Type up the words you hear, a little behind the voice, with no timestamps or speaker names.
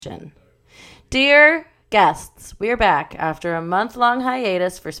Dear guests, we are back after a month-long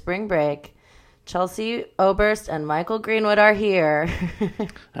hiatus for spring break. Chelsea Oberst and Michael Greenwood are here.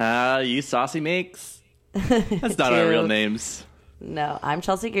 You saucy makes. That's not our real names. No, I'm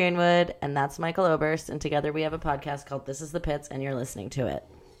Chelsea Greenwood, and that's Michael Oberst, and together we have a podcast called This is the Pits, and you're listening to it.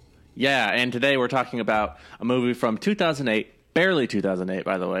 Yeah, and today we're talking about a movie from 2008, barely 2008,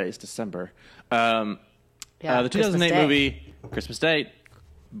 by the way. It's December. The 2008 movie, Christmas Day,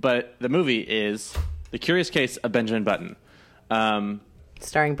 but the movie is The Curious Case of Benjamin Button.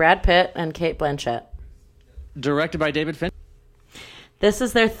 Starring Brad Pitt and Cate Blanchett. Directed by David Fincher. This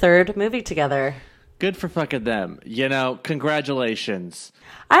is their third movie together. Good for fucking them. You know, congratulations.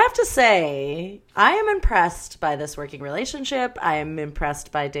 I have to say, I am impressed by this working relationship. I am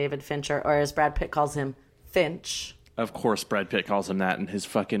impressed by David Fincher, or as Brad Pitt calls him, Finch. Of course Brad Pitt calls him that in his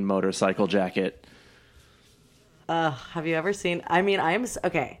fucking motorcycle jacket. Have you ever seen...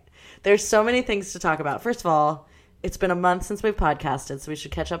 Okay, there's so many things to talk about. First of all, it's been a month since we've podcasted, so we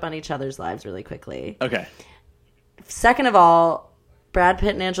should catch up on each other's lives really quickly. Okay. Second of all, Brad Pitt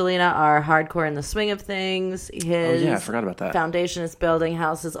and Angelina are hardcore in the swing of things. I forgot about that. Foundation is building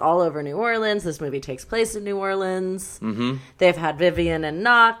houses all over New Orleans. This movie takes place in New Orleans. Mm-hmm. They've had Vivian and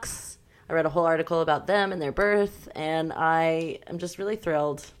Knox. I read a whole article about them and their birth, and I am just really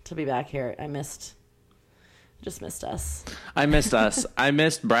thrilled to be back here. Just missed us. I missed us. I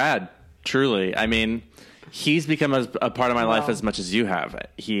missed Brad, truly. I mean, he's become a part of my life as much as you have.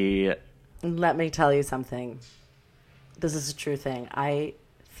 Let me tell you something. This is a true thing. I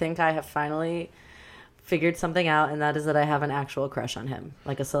think I have finally figured something out, and that is that I have an actual crush on him,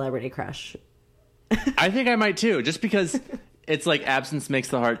 like a celebrity crush. I think I might too, just because it's like absence makes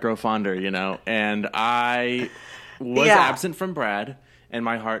the heart grow fonder, you know? And I was absent from Brad, and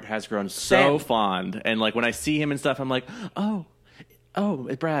my heart has grown so fond. And like when I see him and stuff, I'm like, oh,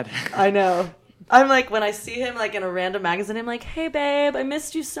 it's Brad. I know. I'm like, when I see him like in a random magazine, I'm like, hey babe, I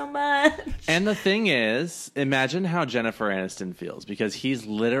missed you so much. And the thing is, imagine how Jennifer Aniston feels, because he's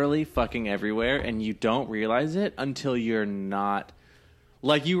literally fucking everywhere and you don't realize it until you're not.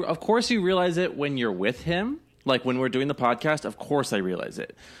 Like, of course you realize it when you're with him. Like when we're doing the podcast, of course I realize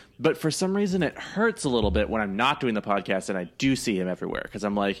it. But for some reason it hurts a little bit when I'm not doing the podcast and I do see him everywhere, because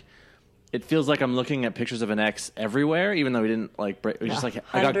I'm like, it feels like I'm looking at pictures of an ex everywhere, even though we didn't like. We just like 100%.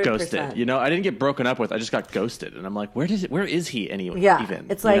 I got ghosted. You know, I didn't get broken up with. I just got ghosted, and I'm like, where is he anyway? Yeah, even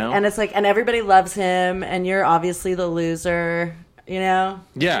it's like, and everybody loves him, and you're obviously the loser. You know,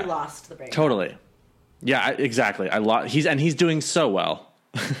 yeah, you lost the break. Totally. Yeah, exactly. He's doing so well.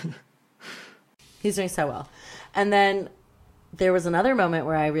 He's doing so well, and then there was another moment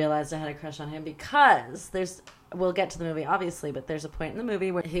where I realized I had a crush on him because we'll get to the movie, obviously, but there's a point in the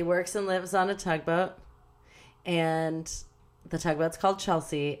movie where he works and lives on a tugboat, and the tugboat's called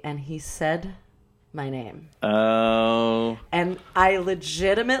Chelsea, and he said my name. Oh. And I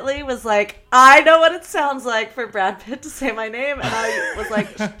legitimately was like, I know what it sounds like for Brad Pitt to say my name, and I was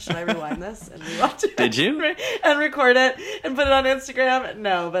like, should I rewind this and rewatch it? Did you? And record it and put it on Instagram?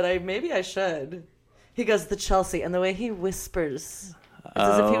 No, but maybe I should. He goes, the Chelsea, and the way he whispers... It's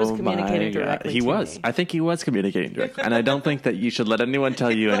as if he was communicating directly to me. I think he was communicating directly. And I don't think that you should let anyone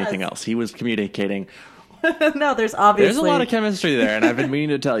tell you anything else. He was communicating. No, there's a lot of chemistry there, and I've been meaning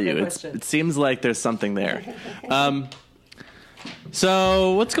to tell you. It seems like there's something there.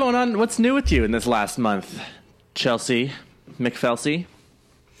 So what's going on? What's new with you in this last month, Chelsea McFelsey?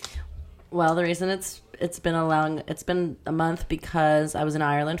 Well, the reason it's been a month because I was in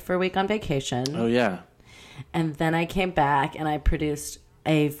Ireland for a week on vacation. Oh, yeah. And then I came back and I produced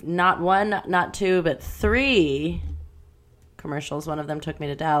not one, not two, but 3 commercials. One of them took me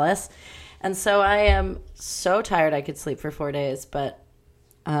to Dallas. And so I am so tired I could sleep for 4 days, but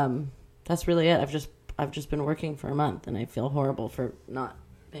that's really it. I've just been working for a month, and I feel horrible for not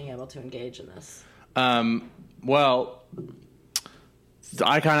being able to engage in this. Well,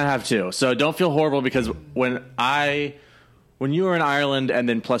 I kind of have too. So don't feel horrible, because when you were in Ireland and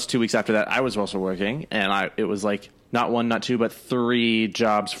then plus 2 weeks after that, I was also working, and it was like not 1, not 2, but 3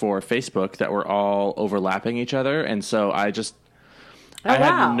 jobs for Facebook that were all overlapping each other. And so I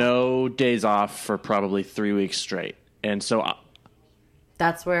had no days off for probably 3 weeks straight. And so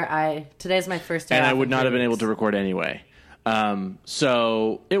that's where today's my first day. And off I would not have been able weeks. to record anyway.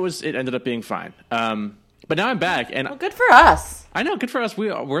 So it ended up being fine. But now I'm back, and well, good for us. I know, good for us.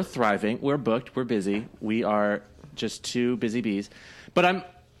 We're thriving. We're booked. We're busy. We are just 2 busy bees. But I'm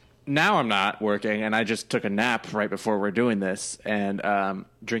not working, and I just took a nap right before we're doing this, and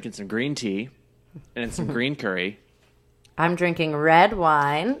drinking some green tea and some green curry. I'm drinking red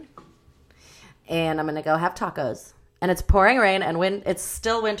wine, and I'm going to go have tacos. And it's pouring rain, and it's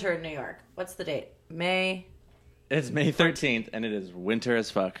still winter in New York. What's the date? May? It's May 13th, and it is winter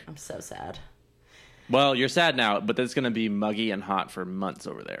as fuck. I'm so sad. Well, you're sad now, but it's going to be muggy and hot for months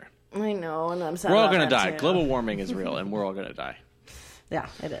over there. I know, and I'm sad. We're all going to die. Global warming is real, and we're all going to die. Yeah,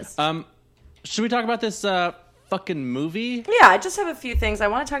 it is. Should we talk about this fucking movie? Yeah, I just have a few things. I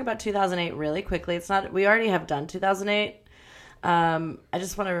want to talk about 2008 really quickly. It's not. We already have done 2008. I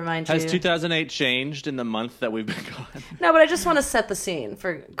just want to remind you. Has 2008 changed in the month that we've been gone? No, but I just want to set the scene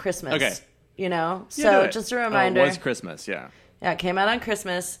for Christmas. Okay. You know? Yeah, so just a reminder. It was Christmas, yeah. Yeah, it came out on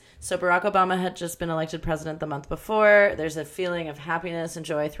Christmas. So Barack Obama had just been elected president the month before. There's a feeling of happiness and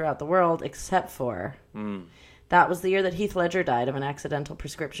joy throughout the world, except for that was the year that Heath Ledger died of an accidental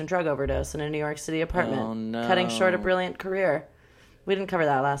prescription drug overdose in a New York City apartment, Oh, no. cutting short a brilliant career. We didn't cover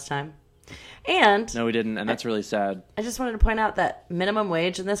that last time. And No, we didn't, and that's really sad. I just wanted to point out that minimum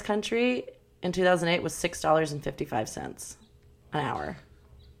wage in this country in 2008 was $6.55 an hour.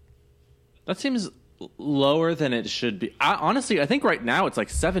 That seems lower than it should be. Honestly, I think right now it's like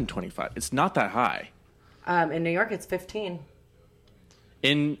 $7.25. It's not that high. In New York, it's 15.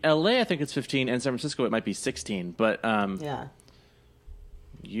 In LA, I think it's 15, and San Francisco, it might be 16. But Yeah.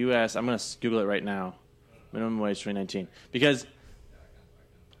 U.S., I'm going to Google it right now. Minimum wage 2019. Because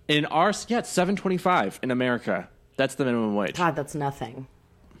in it's $7.25 in America. That's the minimum wage. God, that's nothing.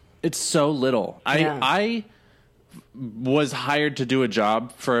 It's so little. Yeah. I was hired to do a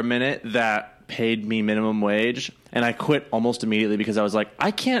job for a minute that paid me minimum wage, and I quit almost immediately because I was like,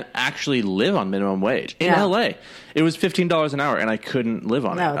 I can't actually live on minimum wage. In Yeah. LA, it was $15 an hour, and I couldn't live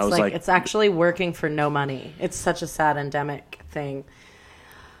on it. No, I it's was like it's actually working for no money. It's such a sad endemic thing.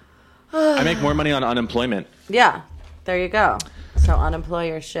 I make more money on unemployment. Yeah, there you go. So unemploy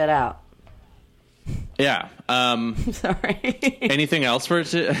your shit out. Yeah. Sorry. Anything else for it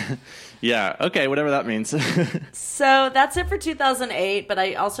to... Yeah, okay, whatever that means. So that's it for 2008, but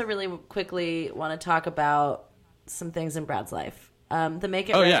I also really quickly want to talk about some things in Brad's life. The Make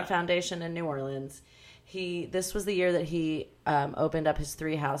It Right Foundation in New Orleans. This was the year that he opened up his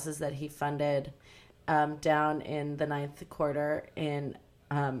 3 houses that he funded down in the 9th quarter in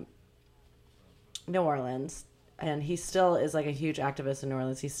New Orleans. And he still is like a huge activist in New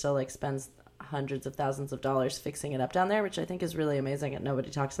Orleans. He still like spends hundreds of thousands of dollars fixing it up down there, which I think is really amazing and nobody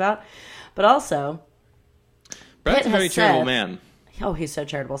talks about. But also, Brad's a very charitable man. Oh, he's so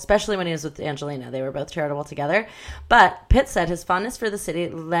charitable, especially when he was with Angelina. They were both charitable together. But Pitt said his fondness for the city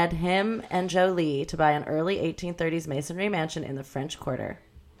led him and Jolie to buy an early 1830s masonry mansion in the French Quarter.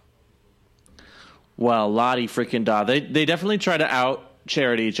 Well, Lottie freaking da. They definitely try to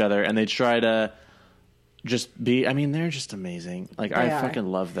out-charity each other, and they try to just be... I mean, they're just amazing. Like, I fucking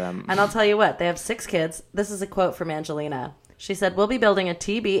love them. And I'll tell you what, they have 6 kids. This is a quote from Angelina. She said, "We'll be building a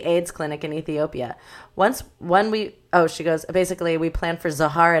TB AIDS clinic in Ethiopia. She goes, basically, we plan for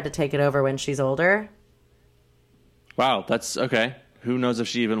Zahara to take it over when she's older." Wow, that's okay. Who knows if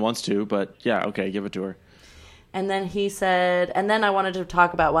she even wants to, but yeah, okay, give it to her. And then he said, and then I wanted to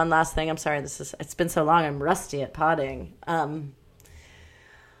talk about one last thing. I'm sorry, it's been so long. I'm rusty at potting.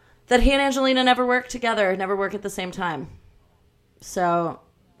 That he and Angelina never work at the same time. So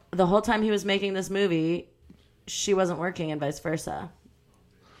the whole time he was making this movie, she wasn't working and vice versa.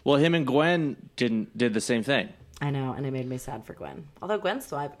 Well, him and Gwen did the same thing. I know, and it made me sad for Gwen. Although Gwen's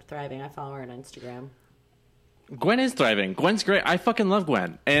thriving. I follow her on Instagram. Gwen is thriving. Gwen's great. I fucking love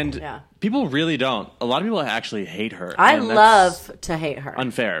Gwen. And people really don't. A lot of people actually hate her. I love to hate her.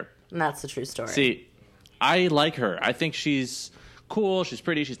 Unfair. And that's the true story. See, I like her. I think she's cool. She's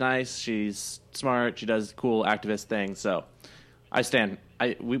pretty. She's nice. She's smart. She does cool activist things. So we stand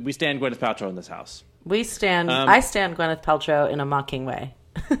Gwyneth Paltrow in this house. I stand Gwyneth Paltrow in a mocking way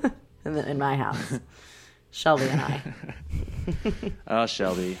in my house. Shelby and I. Oh,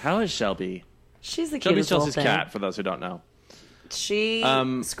 Shelby. How is Shelby? She's the cutest Shelby's little Chelsea's thing. cat, for those who don't know. She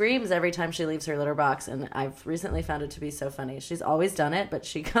screams every time she leaves her litter box, and I've recently found it to be so funny. She's always done it, but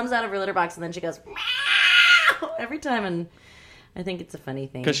she comes out of her litter box and then she goes meow every time, and I think it's a funny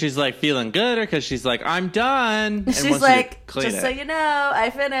thing. Because she's like feeling good, or because she's like, I'm done. And She's like, just so you know, I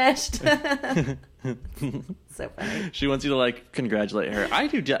finished. So funny. She wants you to like congratulate her. I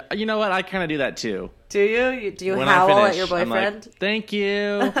do. You know what? I kind of do that too. Do you? Do you When howl I finish, at your boyfriend? I'm like, thank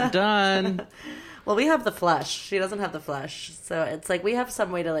you. I'm done. Well, we have the flush. She doesn't have the flush. So it's like we have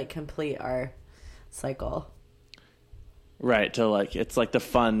some way to like complete our cycle. Right. To like, it's like the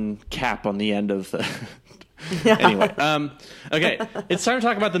fun cap on the end of the. Anyway, okay, it's time to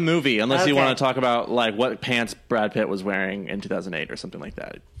talk about the movie. Unless you Okay. want to talk about like what pants Brad Pitt was wearing in 2008 or something like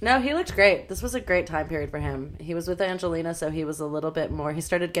that. No, he looked great. This was a great time period for him. He was with Angelina, so he was a little bit more. He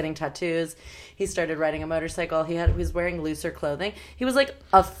started getting tattoos. He started riding a motorcycle. He was wearing looser clothing. He was like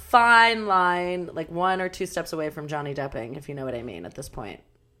a fine line, like 1 or 2 steps away from Johnny Depping, if you know what I mean, at this point.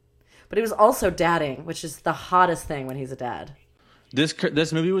 But he was also dadding, which is the hottest thing when he's a dad.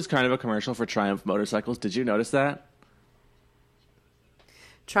 This movie was kind of a commercial for Triumph motorcycles. Did you notice that?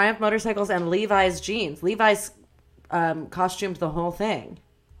 Triumph motorcycles and Levi's jeans. Levi's costumed the whole thing.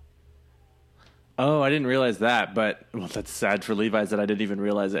 Oh, I didn't realize that, but well, that's sad for Levi's that I didn't even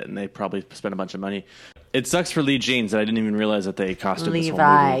realize it, and they probably spent a bunch of money. It sucks for Lee Jeans that I didn't even realize that they costumed this whole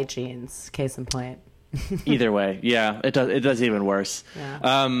Levi movie. jeans, case in point. Either way, yeah, it does. It does even worse.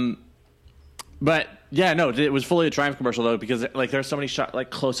 Yeah. But yeah, no, it was fully a Triumph commercial though, because like there's so many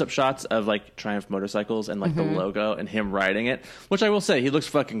close-up shots of like Triumph motorcycles and like the logo and him riding it, which I will say he looks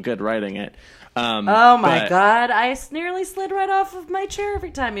fucking good riding it. Oh my God, I nearly slid right off of my chair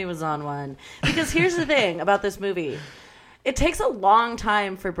every time he was on one. Because here's the thing about this movie. It takes a long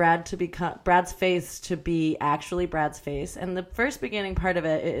time for Brad's face to be actually Brad's face. And the first beginning part of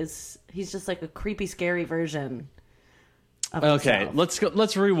it is he's just like a creepy, scary version of himself.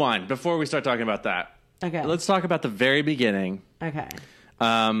 Let's rewind before we start talking about that. Okay. Let's talk about the very beginning. Okay.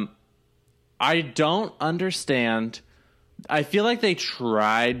 I don't understand. I feel like they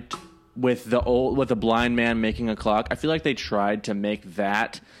tried with the blind man making a clock. I feel like they tried to make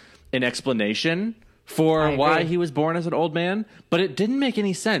that an explanation for why he was born as an old man, but it didn't make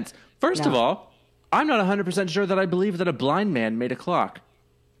any sense. First of all, I'm not 100% sure that I believe that a blind man made a clock.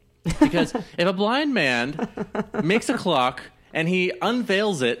 Because if a blind man makes a clock and he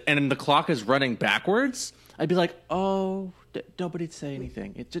unveils it and the clock is running backwards, I'd be like, oh, nobody'd say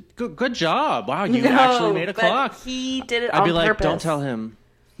anything. It's just, good job. Wow, you actually made a clock. He did it I'd on be like, purpose. don't tell him.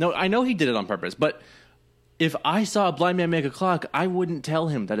 No, I know he did it on purpose, but if I saw a blind man make a clock, I wouldn't tell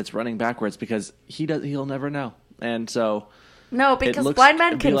him that it's running backwards because he'll never know. And so No, because blind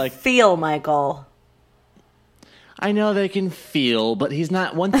men can feel, Michael. I know they can feel, but he's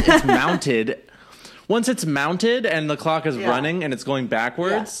not. Once it's mounted, and the clock is running and it's going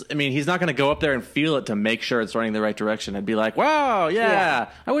backwards, I mean, he's not going to go up there and feel it to make sure it's running the right direction. I'd be like, wow, yeah.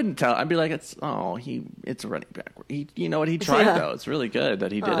 I wouldn't tell. I'd be like, it's running backward. He tried though. It's really good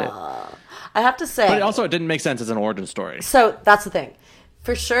that he did it. I have to say, but also it didn't make sense as an origin story. So that's the thing,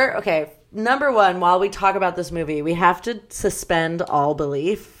 for sure. Okay, number one, while we talk about this movie, we have to suspend all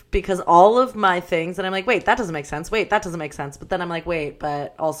belief. Because all of my things, and I'm like, wait, that doesn't make sense. Wait, that doesn't make sense. But then I'm like, wait,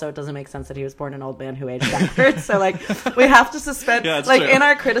 but also it doesn't make sense that he was born an old man who aged backwards. So, like, we have to suspend, true. In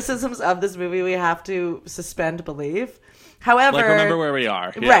our criticisms of this movie, we have to suspend belief. However, like, remember where we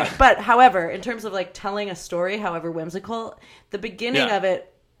are. Yeah. Right. But however, in terms of like telling a story, however whimsical, the beginning of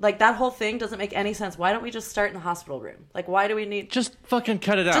it, like that whole thing doesn't make any sense. Why don't we just start in the hospital room? Like, why do we need... Just fucking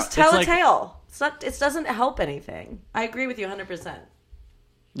cut it out. Just tell a tale. It doesn't help anything. I agree with you 100%.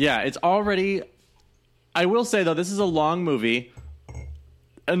 Yeah, it's already... I will say, though, this is a long movie.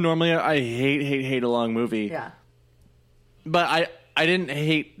 And normally I hate a long movie. Yeah. But I didn't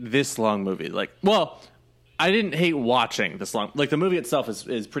hate this long movie. Like, well, I didn't hate watching this long... Like, the movie itself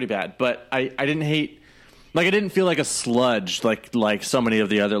is pretty bad. But I didn't hate... Like, I didn't feel like a sludge like so many of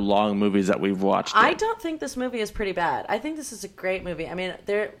the other long movies that we've watched. I don't think this movie is pretty bad. I think this is a great movie. I mean,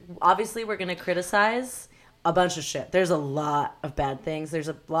 obviously we're going to criticize... a bunch of shit. There's a lot of bad things. There's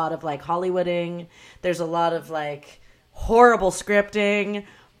a lot of like Hollywooding. There's a lot of like horrible scripting.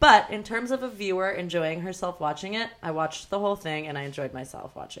 But in terms of a viewer enjoying herself watching it, I watched the whole thing and I enjoyed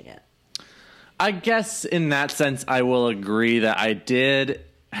myself watching it. I guess in that sense, I will agree that I did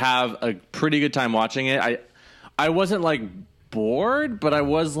have a pretty good time watching it. I wasn't like bored, but I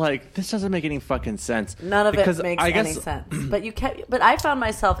was like, this doesn't make any fucking sense. None of it makes any sense. But I found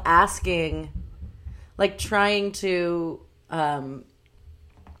myself asking... like trying to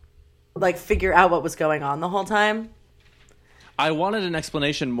like figure out what was going on the whole time. I wanted an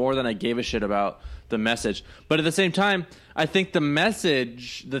explanation more than I gave a shit about the message. But at the same time, I think the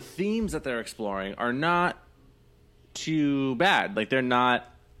message, the themes that they're exploring are not too bad. Like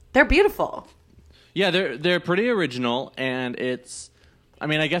they're beautiful. Yeah, they're pretty original, and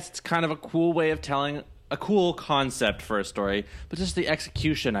I guess it's kind of a cool way of telling a cool concept for a story, but just the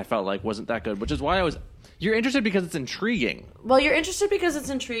execution I felt like wasn't that good, which is why you're interested because it's intriguing. Well, you're interested because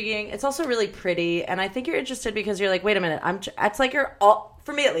it's intriguing. It's also really pretty, and I think you're interested because you're like, wait a minute, it's like you're all,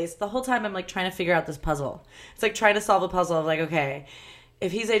 for me at least, the whole time I'm like trying to figure out this puzzle. It's like trying to solve a puzzle of like, okay,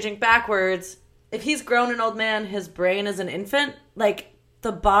 if he's aging backwards, if he's grown an old man, his brain is an infant, like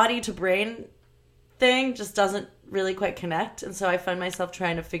the body to brain thing just doesn't really quite connect. And so I find myself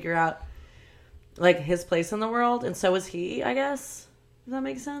trying to figure out like his place in the world. And so is he, I guess. Does that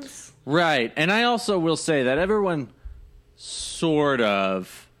make sense? Right. And I also will say that everyone sort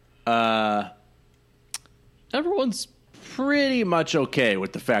of, everyone's pretty much okay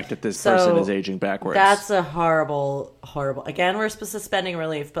with the fact that this person is aging backwards. That's a horrible. Again, we're suspending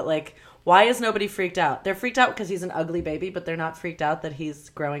relief, but like, why is nobody freaked out? They're freaked out because he's an ugly baby, but they're not freaked out that he's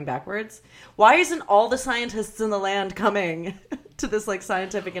growing backwards. Why isn't all the scientists in the land coming to this like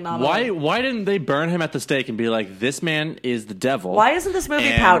scientific anomaly? Why didn't they burn him at the stake and be like, this man is the devil? Why isn't this movie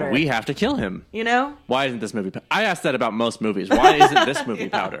and powder? We have to kill him. You know? Why isn't this movie? I asked that about most movies. Why isn't this movie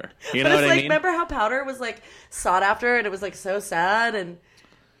powder? You know what I mean? Remember how Powder was like sought after and it was like so sad and.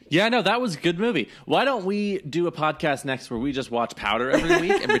 Yeah, no, that was a good movie. Why don't we do a podcast next where we just watch Powder every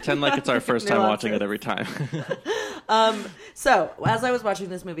week and pretend like it's our first time watching it every time? So, as I was watching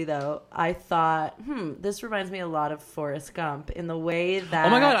this movie, though, I thought, this reminds me a lot of Forrest Gump in the way that... Oh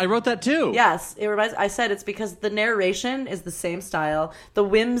my God, I wrote that too. Yes, it reminds... I said it's because the narration is the same style. The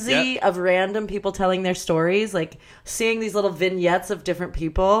whimsy of random people telling their stories, like seeing these little vignettes of different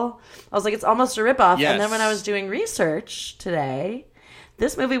people. I was like, it's almost a ripoff. Yes. And then when I was doing research today...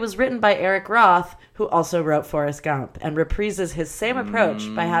 This movie was written by Eric Roth, who also wrote Forrest Gump, and reprises his same approach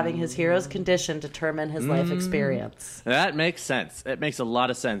by having his hero's condition determine his life experience. That makes sense. It makes a lot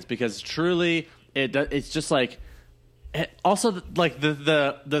of sense because truly, it's just like... Also, like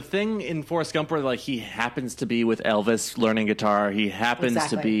the thing in Forrest Gump where like he happens to be with Elvis learning guitar, he happens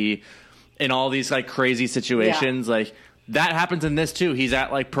to be in all these like crazy situations. Yeah. Like that happens in this too. He's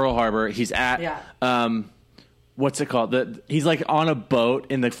at like Pearl Harbor. He's at what's it called? He's like on a boat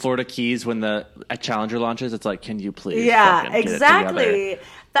in the Florida Keys when a Challenger launches. It's like, can you please? Yeah, exactly.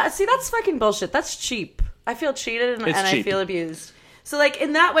 That's fucking bullshit. That's cheap. I feel cheated and I feel abused. So like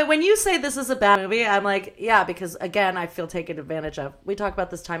in that way, when you say this is a bad movie, I'm like, yeah, because again, I feel taken advantage of. We talk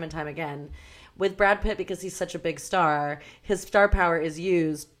about this time and time again. With Brad Pitt, because he's such a big star, his star power is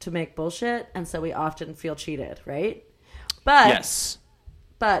used to make bullshit, and so we often feel cheated, right? But yes.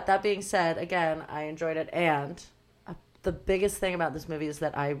 But that being said, again, I enjoyed it, and the biggest thing about this movie is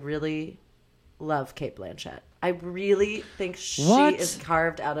that I really love Cate Blanchett. I really think she is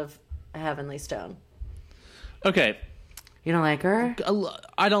carved out of a heavenly stone. Okay. You don't like her?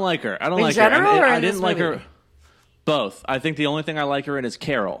 I don't like her. I don't in like general, her. Or I in didn't this like movie? her. Both. I think the only thing I like her in is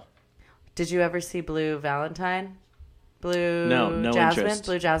Carol. Did you ever see Blue Valentine? No Jasmine? interest.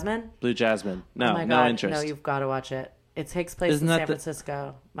 Blue Jasmine? Blue Jasmine. No, oh my God. No interest. No, you've got to watch it. It takes place in San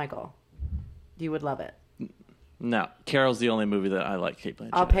Francisco. Michael, you would love it. No, Carol's the only movie that I like Cate Blanchett.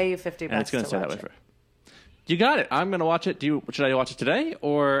 I'll pay you $50 and it's going to stay that way it. for. You got it. I'm going to watch it. Should I watch it today,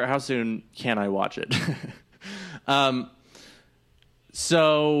 or how soon can I watch it?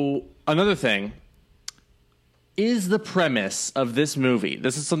 So another thing is the premise of this movie.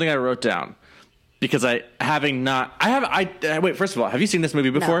 This is something I wrote down because wait. First of all, have you seen this movie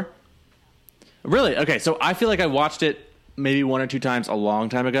before? No. Really? Okay. So I feel like I watched it maybe one or two times a long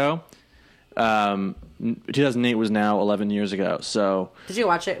time ago. 2008 was now 11 years ago. So did you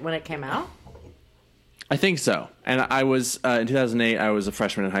watch it when it came out? I think so. And I was in 2008. I was a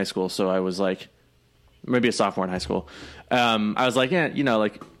freshman in high school, so I was like maybe a sophomore in high school. I was like,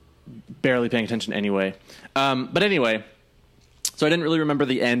 like barely paying attention anyway. But anyway, so I didn't really remember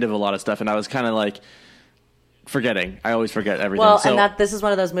the end of a lot of stuff, and I was kind of like forgetting. I always forget everything. Well, and this is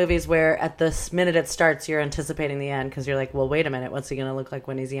one of those movies where at this minute it starts, you're anticipating the end because you're like, well, wait a minute, what's he going to look like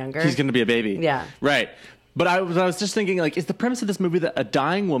when he's younger? He's going to be a baby. Yeah. Right. But I was just thinking, like, is the premise of this movie that a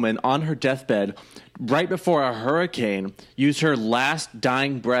dying woman on her deathbed, right before a hurricane, used her last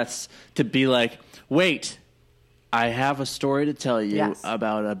dying breaths to be like, wait, I have a story to tell you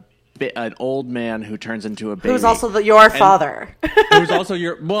about an old man who turns into a baby. Who's also your father. Who's also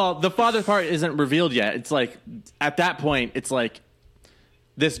the father part isn't revealed yet. It's like, at that point, it's like,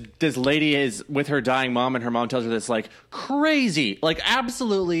 this lady is with her dying mom, and her mom tells her this like crazy, like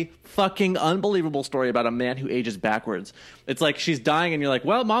absolutely fucking unbelievable story about a man who ages backwards. It's like she's dying, and you're like,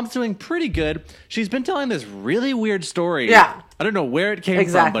 well, mom's doing pretty good. She's been telling this really weird story. Yeah. I don't know where it came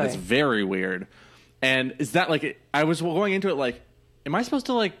from, but it's very weird. And is that like, I was going into it like, am I supposed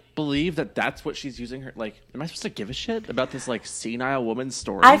to like believe that that's what she's using her? Like, am I supposed to give a shit about this like senile woman's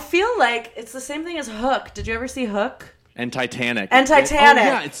story? I feel like it's the same thing as Hook. Did you ever see Hook? And Titanic.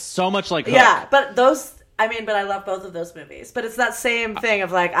 Yeah, it's so much like Hook. Yeah, but I love both of those movies. But it's that same thing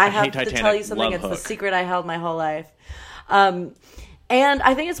of like, I have to tell you something. It's the secret I held my whole life. And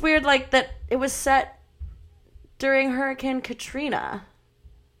I think it's weird like that it was set during Hurricane Katrina.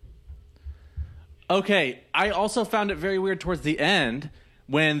 Okay, I also found it very weird towards the end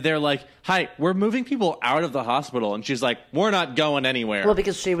when they're like, "Hi, we're moving people out of the hospital," and she's like, "We're not going anywhere." Well,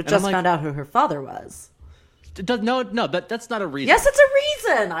 because she just found out who her father was. No, that's not a reason. Yes, it's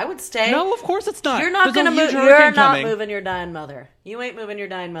a reason. I would stay. No, of course it's not. You're not going to move. You're not moving your dying mother. You ain't moving your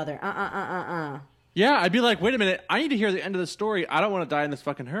dying mother. Yeah, I'd be like, wait a minute. I need to hear the end of the story. I don't want to die in this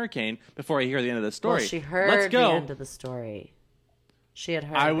fucking hurricane before I hear the end of the story. Well, she heard the end of the story. She had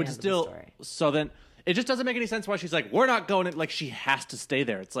heard. I would still. The story. So then, it just doesn't make any sense why she's like, we're not going. Like she has to stay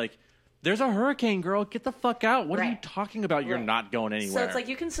there. It's like, there's a hurricane, girl. Get the fuck out. What are you talking about? You're not going anywhere. So it's like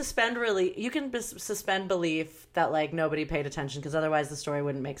you can suspend suspend belief that like nobody paid attention because otherwise the story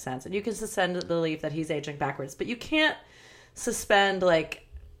wouldn't make sense, and you can suspend belief that he's aging backwards, but you can't suspend like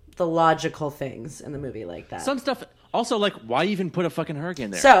the logical things in the movie like that. Some stuff. Also, like, why even put a fucking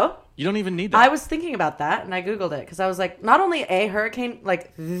hurricane there? So you don't even need that. I was thinking about that, and I Googled it because I was like, not only a hurricane,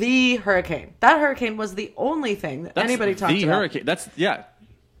 like the hurricane. That hurricane was the only thing that anybody talked about. The hurricane. That's yeah.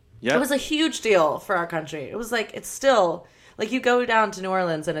 It was a huge deal for our country. It was like, it's still, like you go down to New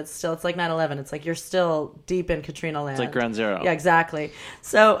Orleans and it's like 9/11. It's like you're still deep in Katrina land. It's like Ground Zero. Yeah, exactly.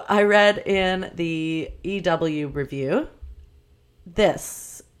 So I read in the EW review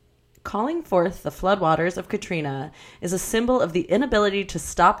this. Calling forth the floodwaters of Katrina is a symbol of the inability to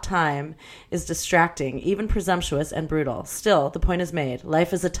stop time, is distracting, even presumptuous and brutal. Still, the point is made.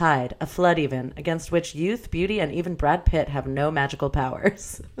 Life is a tide, a flood even, against which youth, beauty, and even Brad Pitt have no magical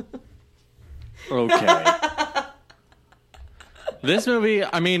powers. Okay. This movie,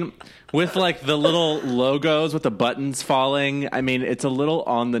 I mean, with like the little logos with the buttons falling, I mean, it's a little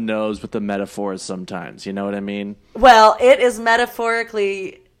on the nose with the metaphors sometimes. You know what I mean? Well, it is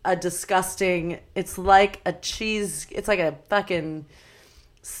metaphorically a disgusting, it's like a fucking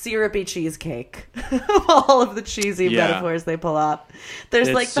syrupy cheesecake. All of the cheesy metaphors they pull off. There's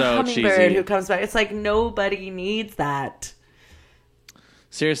it's like the hummingbird cheesy. Who comes back. It's like nobody needs that.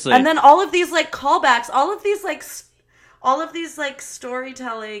 Seriously. And then all of these like callbacks, all of these like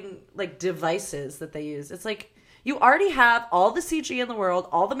storytelling like devices that they use. It's like you already have all the CG in the world,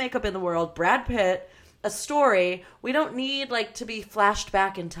 all the makeup in the world, Brad Pitt, a story. We don't need like to be flashed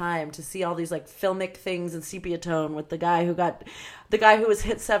back in time to see all these like filmic things in sepia tone with the guy who was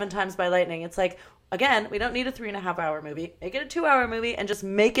hit 7 times by lightning. It's like, again, we don't need a 3.5 hour movie. Make it a 2 hour movie and just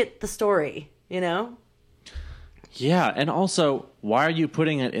make it the story, you know? Yeah. And also, why are you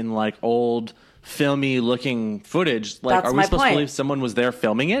putting it in like old filmy looking footage? Like, are we supposed to believe someone was there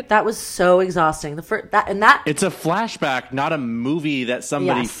filming it? That was so exhausting. It's a flashback, not a movie that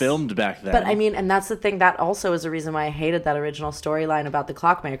somebody filmed back then. But I mean, and that's the thing, that also is a reason why I hated that original storyline about the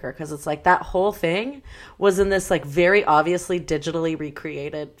clockmaker, because it's like that whole thing was in this like very obviously digitally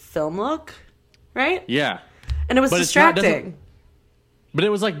recreated film look, right? Yeah. And it was distracting. But it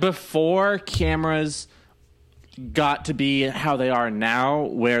was like before cameras got to be how they are now,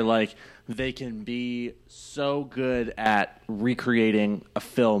 where like they can be so good at recreating a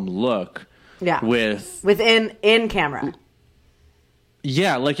film look. Yeah. In camera.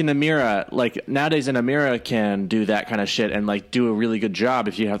 Yeah, like in Amira, like nowadays an Amira can do that kind of shit and like do a really good job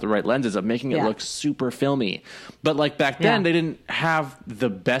if you have the right lenses of making it look super filmy. But like back then they didn't have the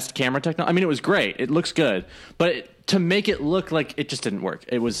best camera technology. I mean, it was great. It looks good. But to make it look like it just didn't work.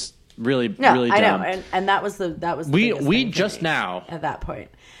 It was really dumb. I know. And that was the we just now at that point.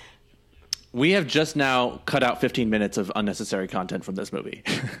 We have just now cut out 15 minutes of unnecessary content from this movie.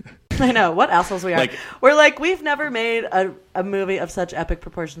 I know. What assholes we are. We've never made a movie of such epic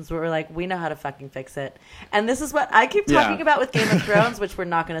proportions where we're like, we know how to fucking fix it. And this is what I keep talking about with Game of Thrones, which we're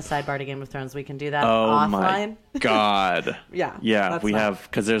not going to sidebar to Game of Thrones. We can do that offline. My God. Yeah, we have,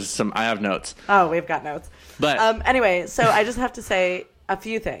 because I have notes. Oh, we've got notes. But anyway, so I just have to say a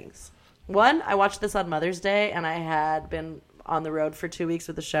few things. One, I watched this on Mother's Day, and I had been on the road for 2 weeks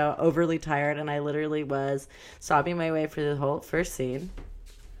with the show, overly tired, and I literally was sobbing my way through the whole first scene.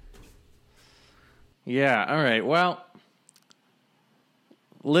 Yeah, all right. Well,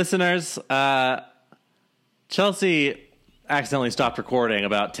 listeners, Chelsea accidentally stopped recording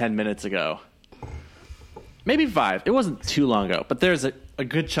about 10 minutes ago. Maybe 5. It wasn't too long ago, but there's a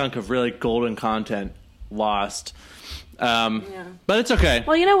good chunk of really golden content lost. But it's okay.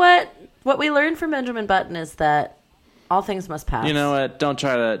 Well, you know what? What we learned from Benjamin Button is that all things must pass. You know what? Don't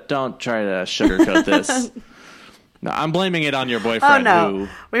try to sugarcoat this. No, I'm blaming it on your boyfriend. Oh no,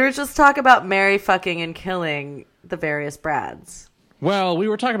 we were just talking about Mary fucking and killing the various Brads. Well, we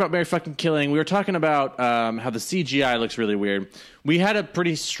were talking about Mary fucking killing. We were talking about how the CGI looks really weird. We had a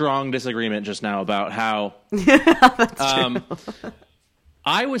pretty strong disagreement just now about how. That's true.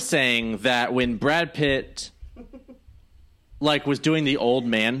 I was saying that when Brad Pitt was doing the old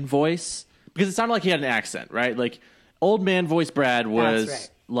man voice, because it sounded like he had an accent, right? Like old man voice Brad was That's right.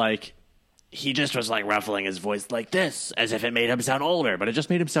 like, he just was like ruffling his voice like this, as if it made him sound older, but it just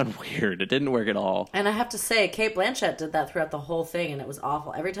made him sound weird. It didn't work at all. And I have to say, Kate Blanchett did that throughout the whole thing, and it was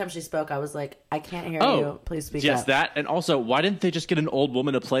awful. Every time she spoke, I was like, I can't hear you. Please speak yes, up. that. And also, why didn't they just get an old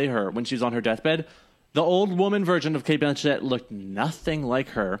woman to play her when she was on her deathbed? The old woman version of Kate Blanchett looked nothing like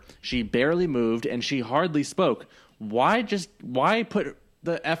her. She barely moved, and she hardly spoke. Why put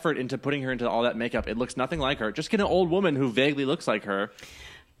the effort into putting her into all that makeup? It looks nothing like her. Just get an old woman who vaguely looks like her.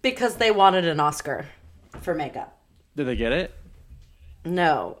 Because they wanted an Oscar for makeup. Did they get it?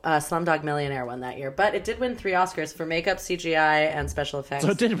 No, Slumdog Millionaire won that year. But it did win 3 Oscars for makeup, CGI, and special effects. So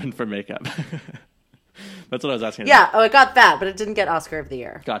it did win for makeup. That's what I was asking. Yeah, it got that, but it didn't get Oscar of the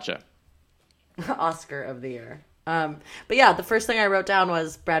Year. Gotcha. Oscar of the Year. But yeah, the first thing I wrote down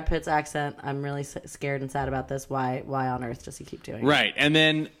was Brad Pitt's accent. I'm really scared and sad about this. Why on earth does he keep doing it? Right. And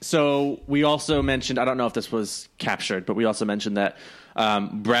then, so we also mentioned, I don't know if this was captured, but we also mentioned that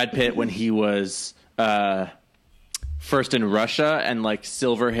Brad Pitt, when he was first in Russia, and like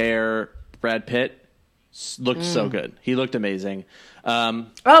silver hair Brad Pitt looked so good. He looked amazing.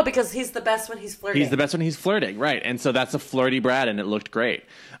 Because he's the best when he's flirting. He's the best when he's flirting, right. And so that's a flirty Brad, and it looked great.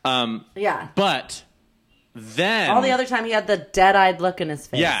 Yeah. But then... all the other time he had the dead-eyed look in his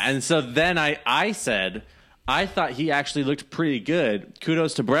face. Yeah, and so then I said, I thought he actually looked pretty good.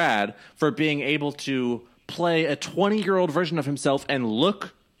 Kudos to Brad for being able to play a 20-year-old version of himself and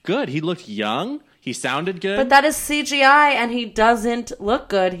look good. He looked young. He sounded good. But that is CGI, and he doesn't look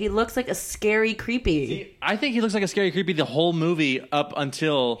good. He looks like a scary creepy. I think he looks like a scary creepy the whole movie up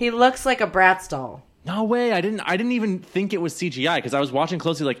until... He looks like a Bratz doll. No way. I didn't even think it was CGI because I was watching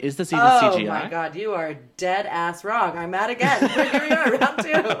closely like, is this even CGI? Oh my god, you are dead ass wrong. I'm mad again. Here we are, round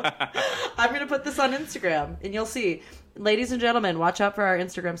 2. I'm going to put this on Instagram, and you'll see. Ladies and gentlemen, watch out for our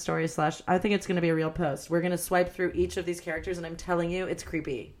Instagram story / I think it's going to be a real post. We're going to swipe through each of these characters, and I'm telling you, it's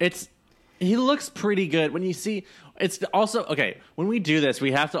creepy. He looks pretty good. When you see, it's also, okay, when we do this,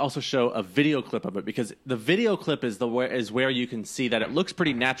 we have to also show a video clip of it, because the video clip is where you can see that it looks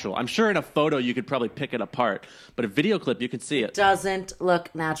pretty natural. I'm sure in a photo you could probably pick it apart, but a video clip, you can see it. Doesn't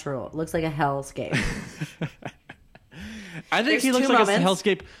look natural. It looks like a hellscape. I think There's he looks two like moments. a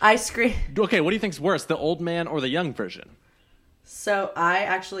hellscape. I scream. Okay, what do you think's worse, the old man or the young version? So I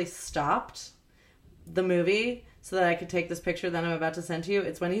actually stopped the movie so that I could take this picture that I'm about to send to you.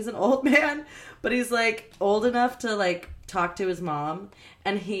 It's when he's an old man, but he's like old enough to like talk to his mom,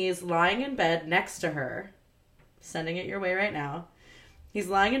 and he's lying in bed next to her. Sending it your way right now. He's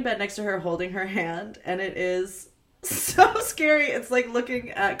lying in bed next to her holding her hand, and it is so scary. It's like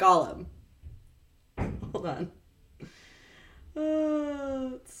looking at Gollum. Hold on.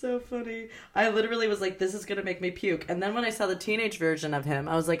 Oh, it's so funny. I literally was like, this is going to make me puke. And then when I saw the teenage version of him,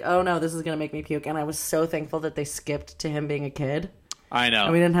 I was like, oh no, this is going to make me puke. And I was so thankful that they skipped to him being a kid. I know.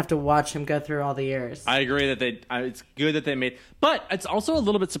 And we didn't have to watch him go through all the years. I agree that it's good that they made, but it's also a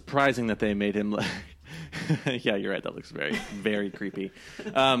little bit surprising that they made him yeah, you're right. That looks very, very creepy.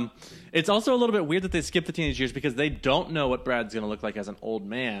 It's also a little bit weird that they skipped the teenage years because they don't know what Brad's going to look like as an old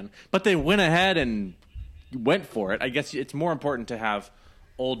man, but they went ahead and went for it. I guess it's more important to have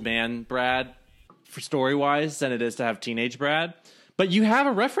old man Brad for story-wise than it is to have teenage Brad. But you have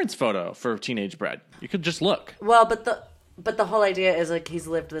a reference photo for teenage Brad. You could just look. Well, but the whole idea is like he's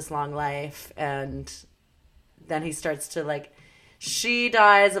lived this long life, and then he starts to like, she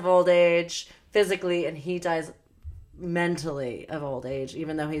dies of old age physically, and he dies mentally of old age,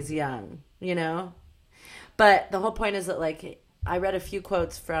 even though he's young, you know? But the whole point is that, like, I read a few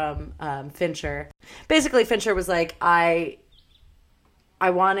quotes from Fincher. Basically, Fincher was like, I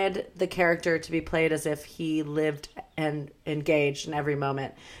wanted the character to be played as if he lived and engaged in every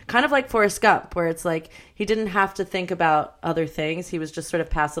moment. Kind of like Forrest Gump, where it's like he didn't have to think about other things. He was just sort of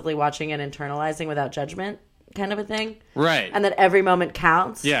passively watching and internalizing without judgment, kind of a thing. Right. And that every moment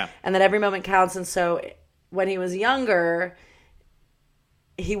counts. Yeah. And that every moment counts. And so when he was younger,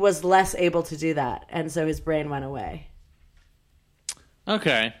 he was less able to do that. And so his brain went away.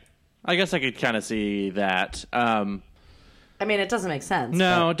 Okay. I guess I could kind of see that. I mean, it doesn't make sense.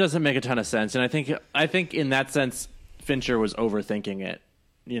 No, but it doesn't make a ton of sense. And I think in that sense, Fincher was overthinking it.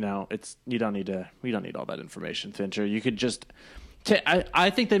 You know, we don't need all that information, Fincher. You could just, I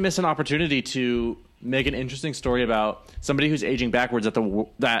think they miss an opportunity to make an interesting story about somebody who's aging backwards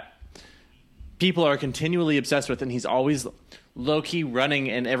that people are continually obsessed with, and he's always low-key running,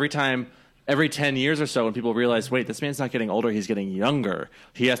 and every 10 years or so, when people realize, wait, this man's not getting older, he's getting younger.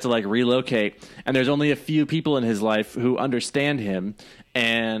 He has to like relocate, and there's only a few people in his life who understand him.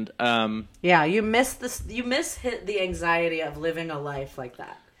 And yeah, you miss the anxiety of living a life like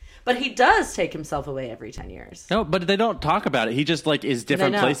that. But he does take himself away every 10 years. No, but they don't talk about it. He just like is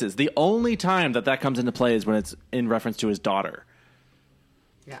different places. The only time that comes into play is when it's in reference to his daughter.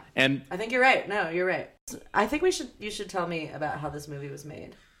 Yeah. And I think you're right. No, you're right. I think you should tell me about how this movie was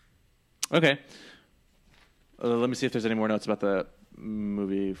made. Okay. Let me see if there's any more notes about the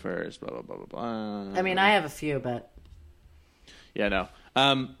movie first. Blah, blah, blah, blah, blah. I mean, I have a few, but... Yeah, no.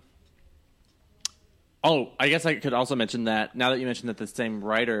 I guess I could also mention that, now that you mentioned that the same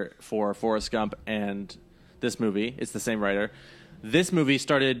writer for Forrest Gump and this movie, it's the same writer, this movie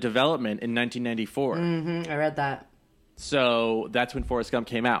started development in 1994. I read that. So that's when Forrest Gump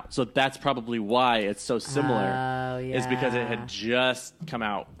came out. So that's probably why it's so similar. Oh, yeah. Is because it had just come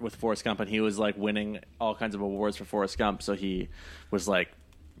out with Forrest Gump, and he was like winning all kinds of awards for Forrest Gump. So he was like,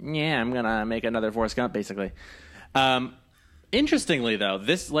 yeah, I'm going to make another Forrest Gump, basically. Interestingly, though,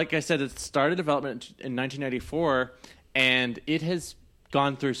 this, like I said, it started development in 1994, and it has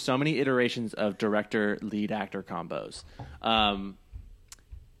gone through so many iterations of director-lead actor combos. A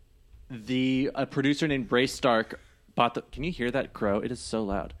producer named Brace Stark bought the... Can you hear that crow? It is so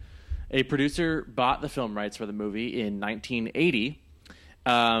loud. A producer bought the film rights for the movie in 1980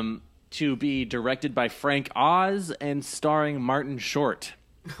 to be directed by Frank Oz and starring Martin Short.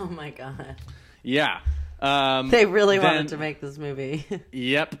 Oh, my God. Yeah. They really wanted to make this movie.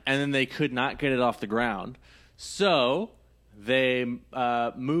 Yep, and then they could not get it off the ground. So they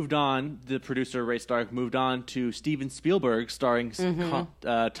moved on, the producer, Ray Stark, moved on to Steven Spielberg starring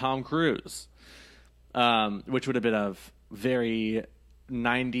Tom Cruise, which would have been a very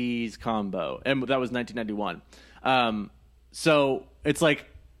 90s combo. And that was 1991. So it's like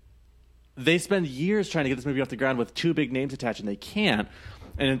they spend years trying to get this movie off the ground with two big names attached, and they can't.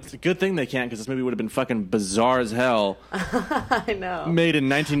 And it's a good thing they can't, because this movie would have been fucking bizarre as hell. I know. Made in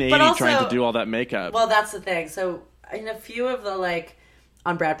 1980, also, trying to do all that makeup. Well, that's the thing. So in a few of the, like,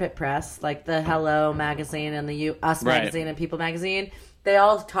 on Brad Pitt Press, like the Hello magazine and the Us magazine and People magazine, they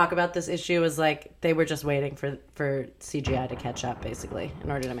all talk about this issue as, like, they were just waiting for CGI to catch up, basically,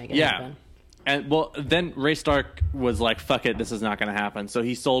 in order to make it happen. And, well, then Ray Stark was like, fuck it, this is not going to happen. So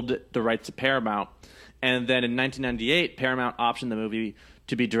he sold the rights to Paramount. And then in 1998, Paramount optioned the movie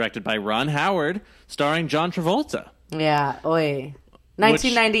to be directed by Ron Howard, starring John Travolta. Yeah,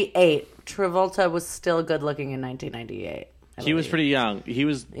 1998. Travolta was still good looking in 1998. He was pretty young. He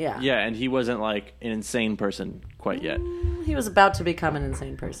was, and he wasn't like an insane person quite yet. He was about to become an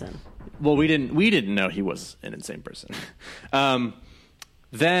insane person. Well, we didn't know he was an insane person.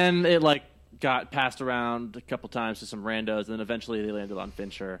 Then it like got passed around a couple times to some randos, and then eventually they landed on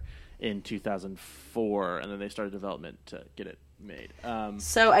Fincher in 2004, and then they started development to get it made.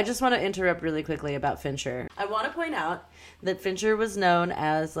 So I just want to interrupt really quickly about Fincher. I want to point out that Fincher was known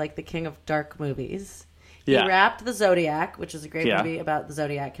as like the king of dark movies. He wrapped The Zodiac, which is a great movie about the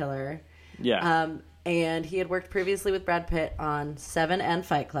Zodiac killer. Yeah. And he had worked previously with Brad Pitt on Seven and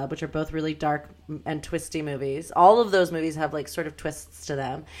Fight Club, which are both really dark and twisty movies. All of those movies have like sort of twists to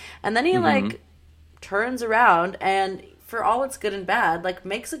them. And then he like turns around and, for all it's good and bad, like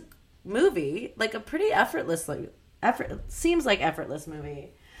makes a movie, like a pretty effortless movie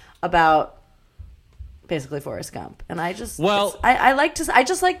about basically Forrest Gump. And I just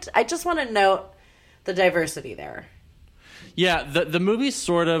I just want to note the diversity there. Yeah, the movie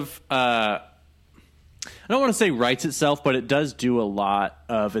sort of I don't want to say writes itself, but it does do a lot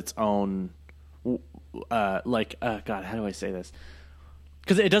of its own God, how do I say this?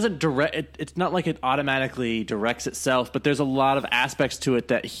 Because it doesn't direct. It's not like it automatically directs itself, but there's a lot of aspects to it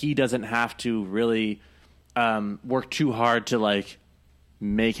that he doesn't have to really work too hard to like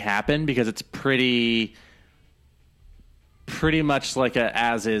make happen, because it's pretty much like a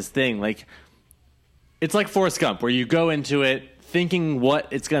as is thing. Like it's like Forrest Gump, where you go into it thinking what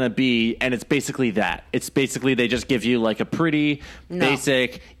it's going to be, and it's basically that. It's basically they just give you like a pretty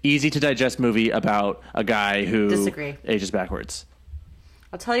basic, easy to digest movie about a guy who ages backwards.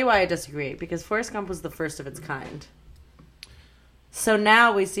 I'll tell you why I disagree, because Forrest Gump was the first of its kind. So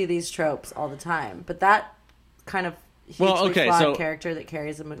now we see these tropes all the time, but that kind of hugely flawed character that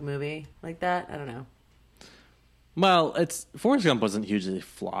carries a movie like that, I don't know. Well, Forrest Gump wasn't hugely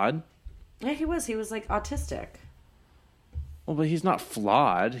flawed. Yeah, he was. He was like autistic. Well, but he's not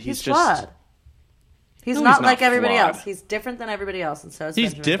flawed. He's just flawed. He's not like everybody else. He's different than everybody else, and so is he's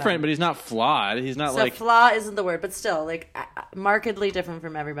Benjamin different, Button. But he's not flawed. He's not like flaw isn't the word, but still, like markedly different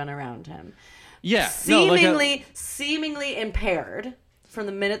from everyone around him. Yeah, seemingly impaired from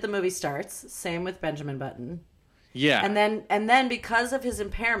the minute the movie starts. Same with Benjamin Button. Yeah, and then because of his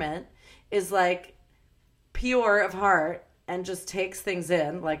impairment, is like pure of heart and just takes things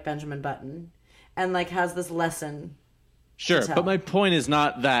in like Benjamin Button, and like has this lesson. Sure, but my point is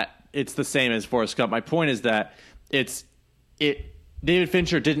not that it's the same as Forrest Gump. My point is that David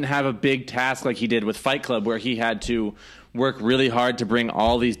Fincher didn't have a big task like he did with Fight Club, where he had to work really hard to bring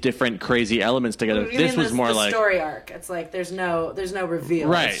all these different crazy elements together. This was more like story arc. It's like there's no reveal.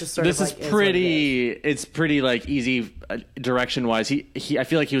 Right. It's just sort this of is like, pretty. It's pretty like easy direction wise. He. I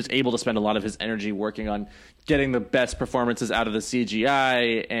feel like he was able to spend a lot of his energy working on getting the best performances out of the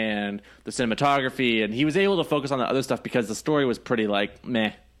CGI and the cinematography, and he was able to focus on the other stuff because the story was pretty like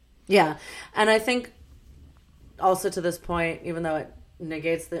meh. Yeah, and I think also to this point, even though it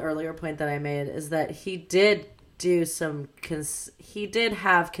negates the earlier point that I made, is that he did do some he did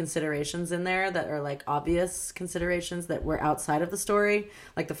have considerations in there that are like obvious considerations that were outside of the story,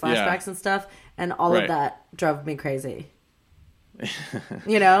 like the flashbacks and stuff, and all of that drove me crazy.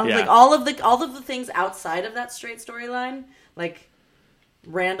 You know, like all of the things outside of that straight storyline, like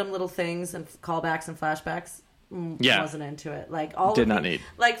random little things and callbacks and flashbacks, wasn't into it. Like all did not need.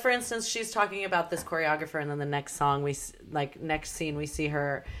 Like for instance, she's talking about this choreographer, and then the next scene we see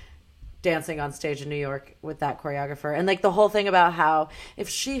her dancing on stage in New York with that choreographer, and like the whole thing about how if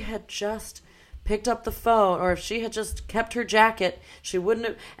she had just picked up the phone, or if she had just kept her jacket, she wouldn't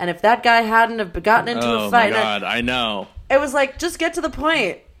have, and if that guy hadn't have gotten into a fight. Oh my God, I know. It was like, just get to the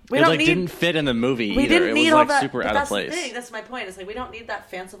point. Didn't fit in the movie we either. Didn't need it was all like that, super out of place. That's the thing. That's my point. It's like we don't need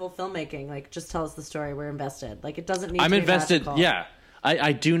that fanciful filmmaking. Like, just tell us the story. We're invested. Like, it doesn't need. I'm to be invested. magical. Yeah,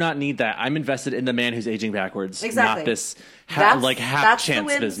 I do not need that. I'm invested in the man who's aging backwards. Exactly. Not this half chance the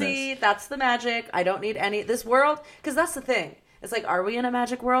whimsy, business. That's the magic. I don't need any this world, because that's the thing. It's like, are we in a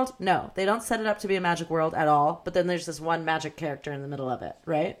magic world? No, they don't set it up to be a magic world at all. But then there's this one magic character in the middle of it,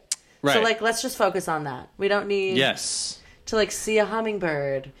 right? Right. So like, let's just focus on that. We don't need to like see a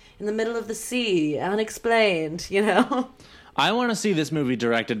hummingbird in the middle of the sea, unexplained. You know. I want to see this movie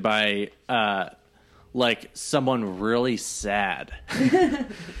directed by like someone really sad.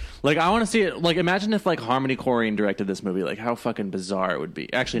 Like, I want to see it. Like, imagine if like Harmony Korine directed this movie. Like, how fucking bizarre it would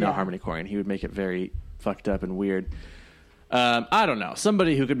be. Actually, not Harmony Korine. He would make it very fucked up and weird. I don't know.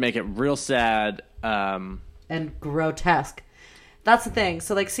 Somebody who could make it real sad and grotesque. That's the thing.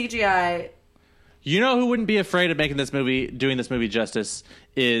 So like CGI. You know who wouldn't be afraid of doing this movie justice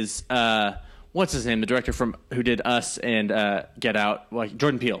is what's his name? The director who did Us and Get Out, like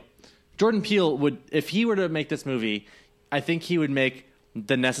Jordan Peele. Jordan Peele would, if he were to make this movie, I think he would make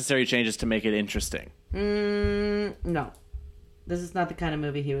the necessary changes to make it interesting. No. This is not the kind of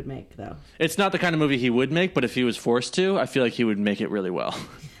movie he would make, though. It's not the kind of movie he would make, but if he was forced to, I feel like he would make it really well.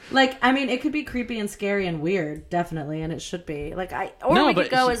 Like, I mean, it could be creepy and scary and weird, definitely, and it should be. Like, we could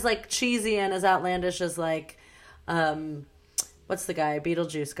go as like cheesy and as outlandish as like, what's the guy?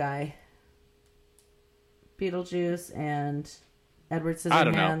 Beetlejuice guy. Beetlejuice and Edward Scissorhands. I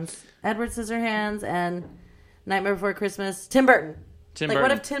don't know. Edward Scissorhands and Nightmare Before Christmas. Tim Burton.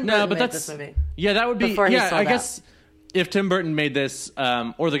 What if Tim Burton made this movie? Yeah, that would be. Before I guess if Tim Burton made this,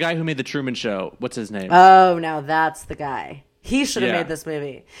 or the guy who made The Truman Show, what's his name? Oh, now that's the guy. He should have made this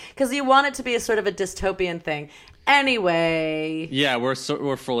movie, because you want it to be a sort of a dystopian thing. Anyway, yeah, we're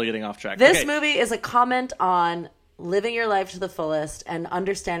fully getting off track. This movie is a comment on living your life to the fullest and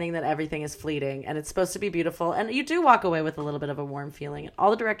understanding that everything is fleeting, and it's supposed to be beautiful, and you do walk away with a little bit of a warm feeling. All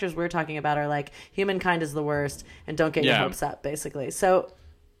the directors we're talking about are like, humankind is the worst, and don't get your hopes up, basically. So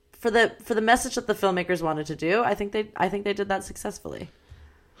for the message that the filmmakers wanted to do, I think they did that successfully.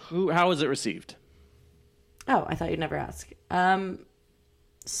 How was it received? Oh, I thought you'd never ask.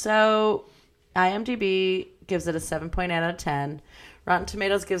 So IMDb gives it a 7.8 out of 10. Rotten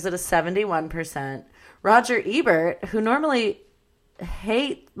Tomatoes gives it a 71%. Roger Ebert, who normally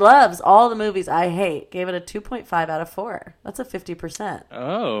loves all the movies I hate, gave it a 2.5 out of 4. That's a 50%.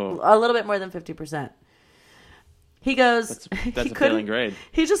 Oh. A little bit more than 50%. He goes... That's a failing grade.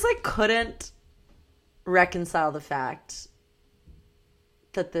 He just like couldn't reconcile the fact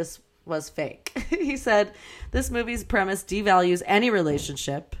that this was fake. He said, this movie's premise devalues any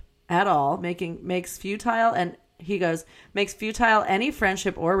relationship at all, makes futile any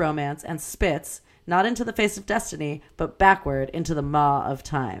friendship or romance, and spits not into the face of destiny, but backward into the maw of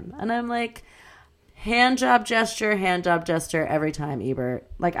time. And I'm like, hand job gesture every time, Ebert.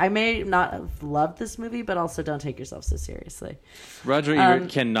 Like, I may not have loved this movie, but also don't take yourself so seriously. Roger Ebert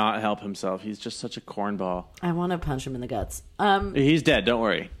cannot help himself. He's just such a cornball. I want to punch him in the guts. He's dead, don't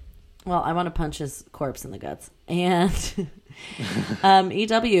worry. Well, I want to punch his corpse in the guts. And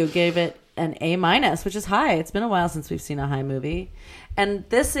EW gave it an A-, which is high. It's been a while since we've seen a high movie. And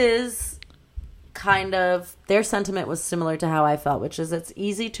this is kind of... Their sentiment was similar to how I felt, which is it's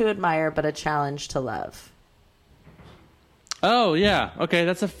easy to admire, but a challenge to love. Oh, yeah. Okay,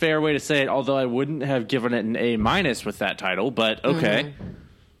 that's a fair way to say it, although I wouldn't have given it an A- with that title, but okay.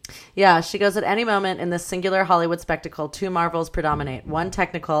 Yeah, she goes, at any moment in this singular Hollywood spectacle, two marvels predominate, one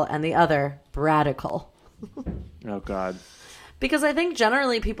technical and the other radical. Oh, God. Because I think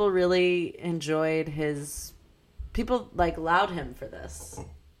generally people really enjoyed people like allowed him for this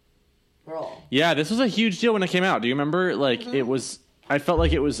role. Yeah, this was a huge deal when it came out. Do you remember? Like, it was, I felt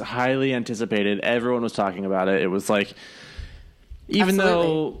like it was highly anticipated. Everyone was talking about it. It was like, even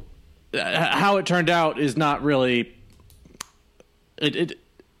though how it turned out is not really, it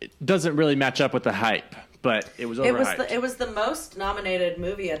doesn't really match up with the hype, but it was overhyped. It was the most nominated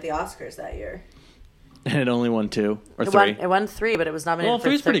movie at the Oscars that year. And it only won 2 or 3. It won 3, but it was nominated. Well, for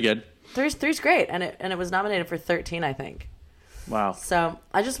 3's pretty good. Three's great, and it was nominated for 13, I think. Wow. So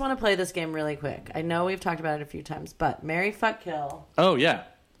I just want to play this game really quick. I know we've talked about it a few times, but Marry, Fuck, Kill. Oh yeah,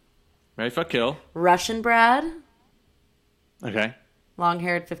 Marry, Fuck, Kill. Russian Brad. Okay.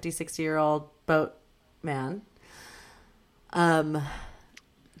 Long-haired 50, 60-year-old boat man.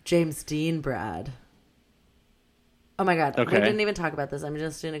 James Dean Brad. Oh my God. Okay. We didn't even talk about this. I'm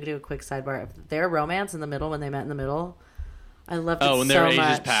just going to do a quick sidebar. Their romance in the middle, when they met in the middle, I loved it so much. Oh, when their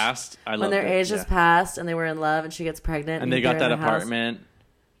ages passed. When their ages passed and they were in love and she gets pregnant. And they got that apartment.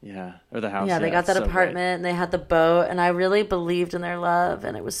 Yeah. Or the house. Yeah, they got that apartment and they had the boat, and I really believed in their love,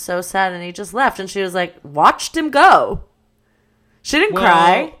 and it was so sad, and he just left, and she was like, watched him go. She didn't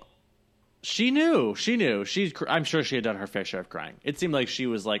cry. She knew. I'm sure she had done her fair share of crying. It seemed like she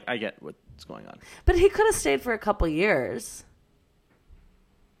was like, I get what's going on. But he could have stayed for a couple years.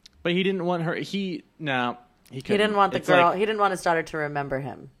 But he didn't want her. He didn't want the girl. He didn't want his daughter to remember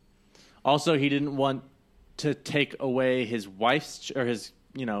him. Also, he didn't want to take away his wife's or his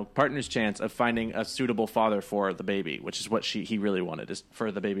partner's chance of finding a suitable father for the baby, which is what he really wanted, is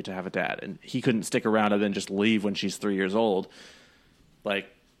for the baby to have a dad, and he couldn't stick around and then just leave when she's 3 years old. Like,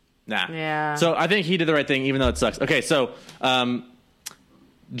 nah. Yeah. So I think he did the right thing, even though it sucks. Okay, so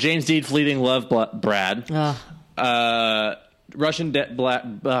James Dean Fleeting Love Brad. Russian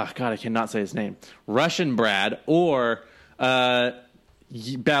God, I cannot say his name. Russian Brad or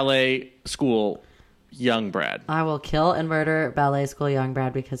ballet school young Brad. I will kill and murder ballet school young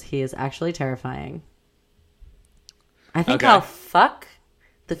Brad because he is actually terrifying. I think I'll fuck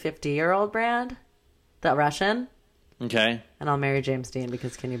the 50-year-old Brad, the Russian. Okay. And I'll marry James Dean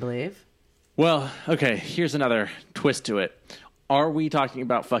because can you believe? Well, okay, here's another twist to it. Are we talking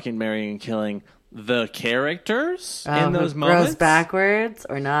about fucking marrying and killing the characters in those moments? Grows backwards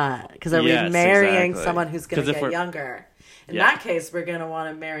or not? Because are we marrying someone who's going to get younger? In that case, we're going to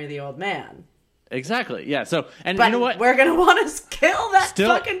want to marry the old man. Exactly. Yeah. So, and but you know what? We're going to want to kill that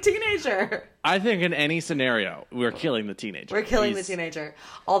fucking teenager. I think in any scenario, we're killing the teenager. We're killing the teenager.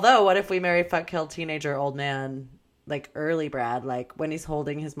 Although, what if we marry, fuck, kill teenager, old man, like early Brad, like when he's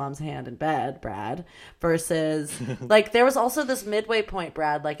holding his mom's hand in bed, Brad, versus like there was also this midway point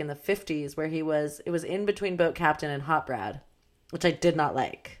Brad, like in the 50s, where it was in between Boat Captain and Hot Brad, which I did not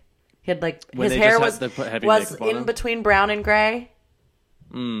like. He had like his hair was in between brown and gray.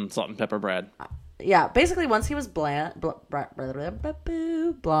 Salt and pepper Brad. Yeah, basically once he was blonde,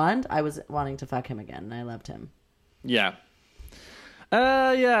 I was wanting to fuck him again, and I loved him. Yeah.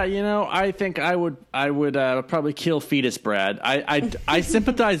 Yeah, I think I would probably kill fetus Brad. I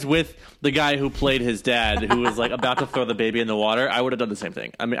sympathize with the guy who played his dad, who was like about to throw the baby in the water. I would have done the same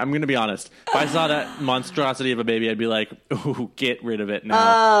thing. I mean, I'm going to be honest. If I saw that monstrosity of a baby, I'd be like, ooh, get rid of it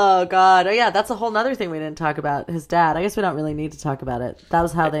now. Oh, God. Oh, yeah, that's a whole nother thing we didn't talk about. His dad. I guess we don't really need to talk about it. That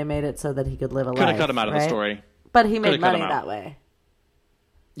was how they made it so that he could live a life. Could have cut him out of the story. But he made money that way.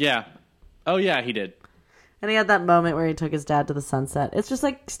 Yeah. Oh, yeah, he did. And he had that moment where he took his dad to the sunset. It's just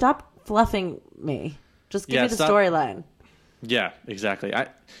like, stop fluffing me. Just give me the storyline. Yeah, exactly.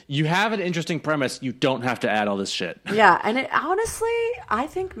 You have an interesting premise. You don't have to add all this shit. Yeah, and honestly, I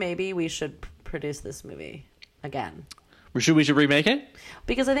think maybe we should produce this movie again. We should remake it?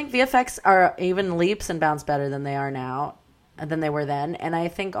 Because I think VFX are even leaps and bounds better than they are now, than they were then. And I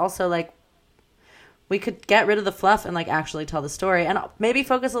think also, like, we could get rid of the fluff and like actually tell the story and maybe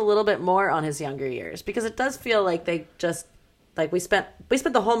focus a little bit more on his younger years, because it does feel like they just like we spent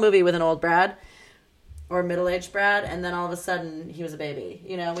the whole movie with an old Brad or middle-aged Brad, and then all of a sudden he was a baby.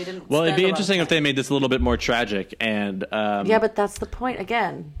 We didn't. Well, it'd be interesting if they made this a little bit more tragic and. Yeah, but that's the point.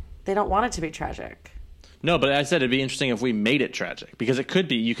 Again, they don't want it to be tragic. No, but I said it'd be interesting if we made it tragic, because it could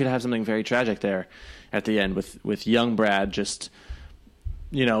be. You could have something very tragic there at the end with young Brad just.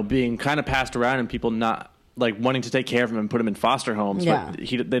 Being kind of passed around and people not like wanting to take care of him and put him in foster homes. Yeah.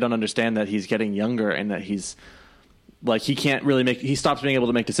 But they don't understand that he's getting younger and that he's like, he stops being able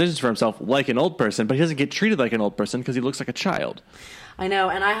to make decisions for himself like an old person, but he doesn't get treated like an old person because he looks like a child. I know.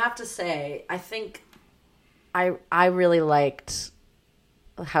 And I have to say, I think I really liked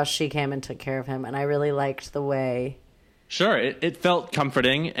how she came and took care of him, and I really liked the way. Sure, it felt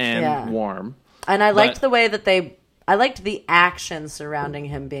comforting and warm. And I liked the way that I liked the action surrounding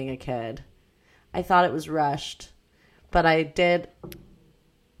him being a kid. I thought it was rushed, but I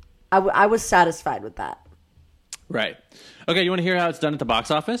was satisfied with that. Right. Okay, you want to hear how it's done at the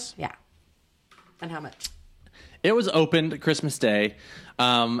box office? Yeah. And how much? It was opened Christmas Day,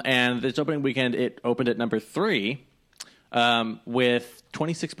 and its opening weekend, it opened at number 3 with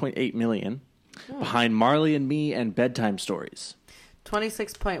 $26.8 million behind Marley and Me and Bedtime Stories.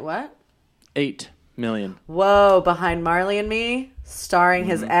 26 point what? 8 million. Whoa, behind Marley and Me, starring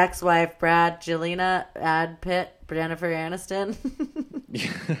his ex-wife, Brad Pitt, Jennifer Aniston.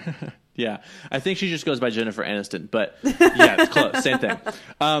 Yeah, I think she just goes by Jennifer Aniston, but yeah, it's close. Same thing.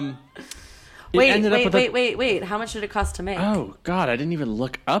 Wait. How much did it cost to make? Oh, God, I didn't even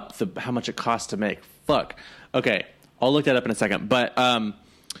look up how much it cost to make. Fuck. Okay, I'll look that up in a second. But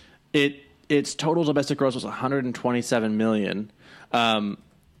its total domestic gross was $127 million.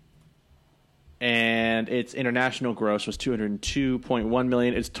 And its international gross was $202.1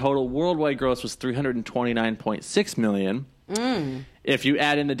 million. Its total worldwide gross was $329.6 million. If you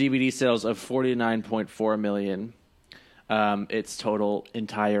add in the DVD sales of $49.4 million, its total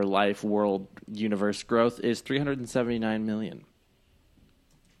entire life world universe growth is $379 million.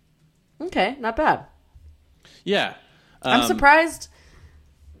 Okay, not bad. Yeah. I'm surprised.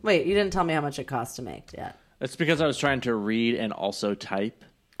 Wait, you didn't tell me how much it cost to make yet. That's because I was trying to read and also type.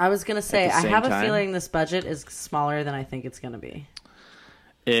 I was going to say, I have time. a feeling this budget is smaller than I think it's going to be.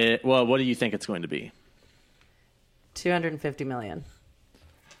 Well, what do you think it's going to be? $250 million.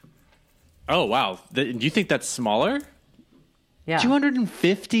 Oh, wow. Do you think that's smaller? Yeah.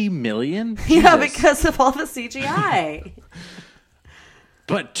 $250 million? Yeah, because of all the CGI.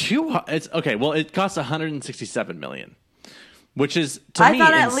 But it's okay. Well, it costs $167 million, which is to me I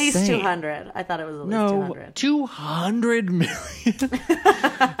thought at insane. least 200. I thought it was at least 200. $200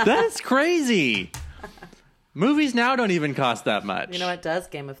 million. That's crazy. Movies now don't even cost that much. You know what does?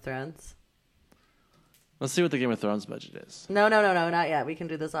 Game of Thrones. Let's see what the Game of Thrones budget is. No, not yet. We can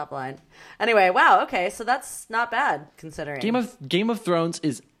do this offline. Anyway, wow. Okay, so that's not bad considering. Game of Thrones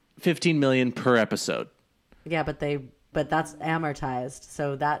is $15 million per episode. Yeah, but that's amortized,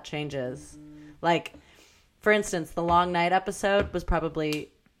 so that changes. Like, for instance, the Long Night episode was probably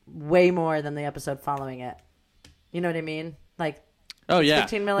way more than the episode following it. You know what I mean? Like, oh yeah,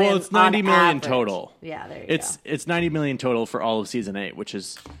 15 million. Well, it's $90 million average. Total. Yeah, there you go. It's $90 million total for all of season 8, which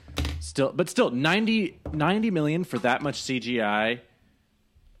is still 90 million for that much CGI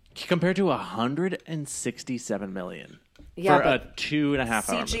compared to $167 million for a 2.5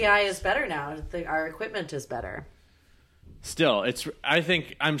 hour movie. CGI is better now. Our equipment is better. Still,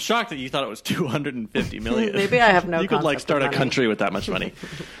 I'm shocked that you thought it was $250 million. Maybe I have no. You could start a country with that much money.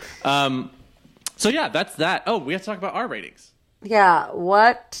 So yeah, that's that. Oh, we have to talk about our ratings. Yeah,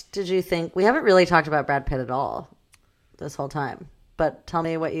 what did you think? We haven't really talked about Brad Pitt at all this whole time. But tell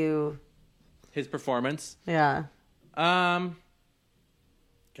me his performance. Yeah. God,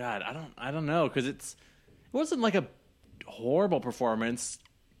 I don't know, because it wasn't like a horrible performance,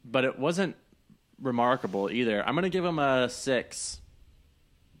 but it wasn't remarkable either. I'm gonna give him a 6.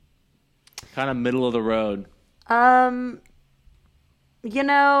 Kind of middle of the road. Because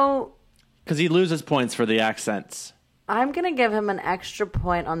he loses points for the accents. I'm gonna give him an extra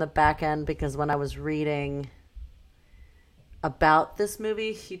point on the back end because when I was reading about this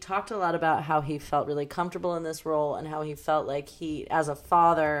movie, he talked a lot about how he felt really comfortable in this role and how he felt like he, as a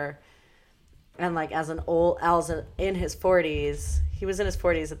father, and like in his 40s, he was in his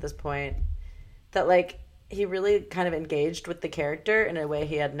 40s at this point, that like he really kind of engaged with the character in a way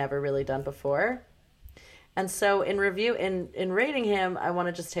he had never really done before. And so in rating him, I want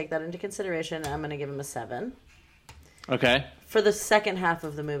to just take that into consideration. I'm going to give him a 7. Okay. For the second half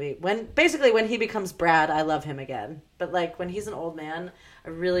of the movie. When he becomes Brad, I love him again. But like when he's an old man, I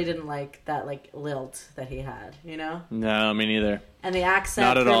really didn't like that like lilt that he had, you know? No, me neither. And the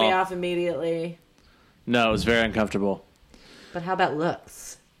accent threw me off immediately. No, it was very uncomfortable. But how about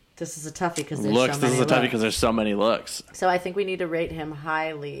looks? This is a toughie because there's so many looks. So I think we need to rate him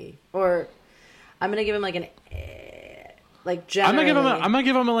highly. Or I'm going to give him like generally. I'm gonna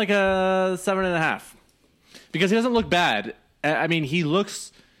give him like a 7.5 because he doesn't look bad. I mean,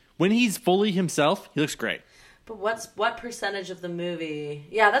 when he's fully himself, he looks great. But what percentage of the movie?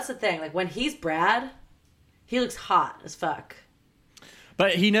 Yeah, that's the thing. Like when he's Brad, he looks hot as fuck.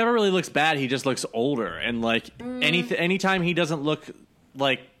 But he never really looks bad. He just looks older, and like anytime he doesn't look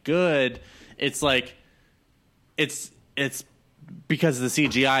like good, it's like it's because the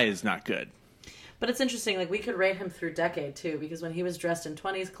CGI is not good. But it's interesting, like, we could rate him through decade, too, because when he was dressed in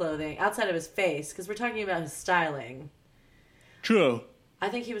 20s clothing, outside of his face, because we're talking about his styling. True. I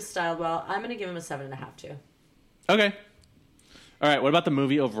think he was styled well. I'm going to give him a 7.5, too. Okay. All right, what about the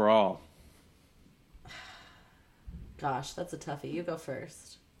movie overall? Gosh, that's a toughie. You go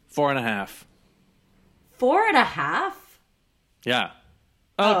first. 4.5. 4.5? Yeah.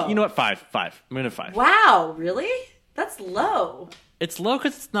 Oh. You know what? 5. I'm going to 5. Wow, really? That's low. It's low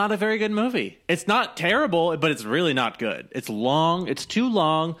because it's not a very good movie. It's not terrible, but it's really not good. It's long. It's too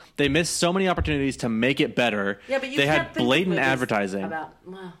long. They missed so many opportunities to make it better. Yeah, but you they can't had think of blatant movies advertising.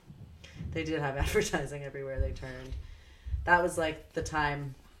 Well, they did have advertising everywhere they turned. That was like the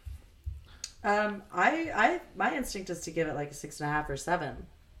time. My instinct is to give it like a 6.5 or 7.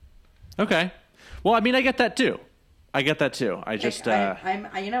 Okay. Well, I mean, I get that too. I just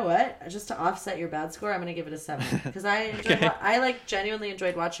you know what? Just to offset your bad score, I'm going to give it a 7 because I like genuinely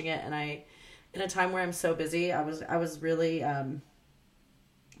enjoyed watching it, and in a time where I'm so busy, I was really I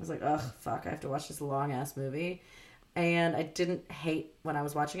was like, ugh, fuck, I have to watch this long ass movie, and I didn't hate when I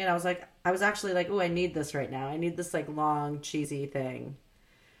was watching it. I was actually like, ooh, I need this right now. I need this like long cheesy thing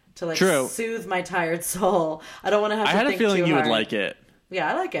to like soothe my tired soul. I don't want to have to think too hard. I had a feeling you would like it. Yeah,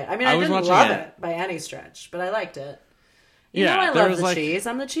 I like it. I mean, I didn't love it by any stretch, but I liked it. You know I love the cheese.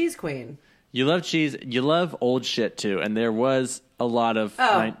 I'm the cheese queen. You love cheese. You love old shit, too. And there was a lot of,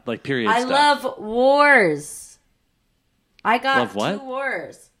 period stuff. I love wars. I got love 2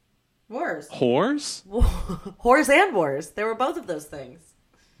 wars. Wars. Whores? Whores and wars. There were both of those things.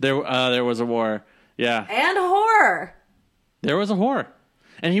 There was a war. Yeah. And horror. There was a whore.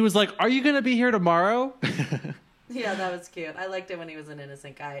 And he was like, are you going to be here tomorrow? Yeah, that was cute. I liked it when he was an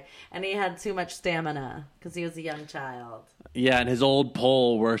innocent guy. And he had too much stamina because he was a young child. Yeah, and his old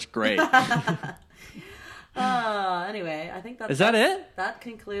pole worked great. Anyway, I think Is that it? That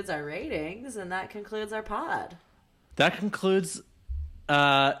concludes our ratings, and that concludes our pod. That concludes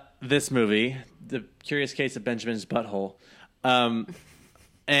this movie, The Curious Case of Benjamin's Butthole.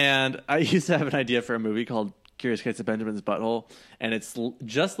 And I used to have an idea for a movie called Curious Case of Benjamin's Butthole, and it's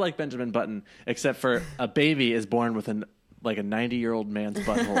just like Benjamin Button, except for a baby is born with a 90-year-old man's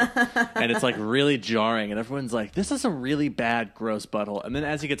butthole, and it's like really jarring, and everyone's like, this is a really bad, gross butthole. And then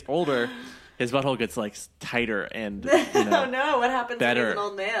as he gets older, his butthole gets like tighter and oh no, what happens better. When he's an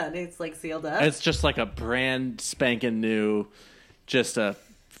old man? He's like sealed up. It's just like a brand spanking new, just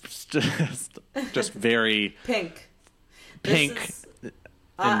very pink.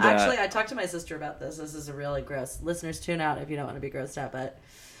 Actually, I talked to my sister about this. This is a really gross. Listeners, tune out if you don't want to be grossed out. But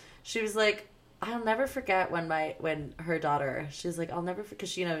she was like, I'll never forget when her daughter. She's like, I'll never forget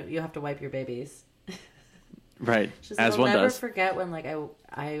because you have to wipe your babies. Right. She's like, As one does. I'll never forget when like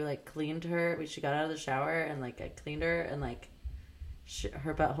I like cleaned her. She got out of the shower and like I cleaned her and like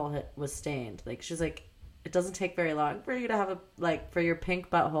her butthole was stained. Like she's like, it doesn't take very long for you to have for your pink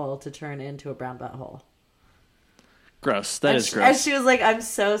butthole to turn into a brown butthole. Gross. That is gross. And she was like, I'm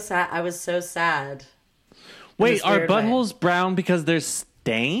so sad. I was so sad. Wait, are buttholes brown because they're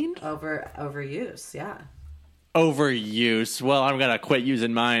stained? Overuse, yeah. Overuse. Well, I'm going to quit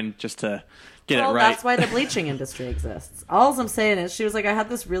using mine just to get it right. That's why the bleaching industry exists. All I'm saying is, she was like, I had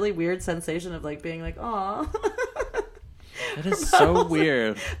this really weird sensation of like being like, aw. That is so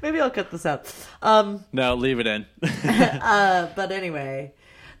weird. Maybe I'll cut this out. No, leave it in. But anyway.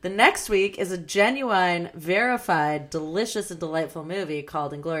 The next week is a genuine, verified, delicious, and delightful movie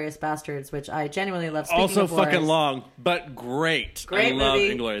called Inglourious Bastards, which I genuinely love. Speaking also of wars, fucking long, but great. Great I love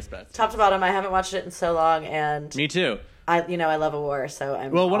movie. Inglourious Bastards. Top to bottom, I haven't watched it in so long, and me too. I love a war, so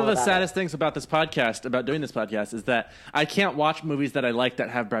I'm. Well, one of the about saddest things about this podcast, about doing this podcast, is that I can't watch movies that I like that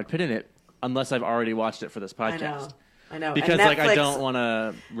have Brad Pitt in it unless I've already watched it for this podcast. I know. Because I don't want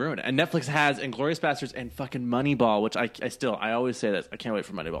to ruin it. And Netflix has Inglourious Bastards and fucking Moneyball, which I always say this. I can't wait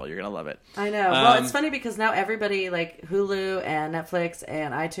for Moneyball. You're going to love it. I know. Well, it's funny because now everybody, like Hulu and Netflix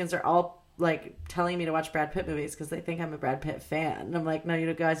and iTunes are all like telling me to watch Brad Pitt movies because they think I'm a Brad Pitt fan. And I'm like, no,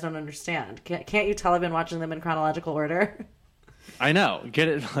 you guys don't understand. Can't you tell I've been watching them in chronological order? I know.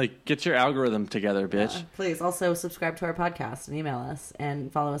 Get your algorithm together, bitch. Please also subscribe to our podcast and email us and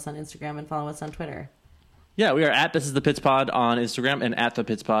follow us on Instagram and follow us on Twitter. Yeah, we are at This Is The Pits Pod on Instagram and at The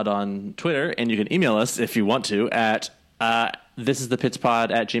Pits Pod on Twitter. And you can email us if you want to at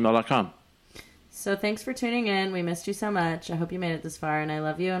thisisthepitspod@gmail.com. So thanks for tuning in. We missed you so much. I hope you made it this far, and I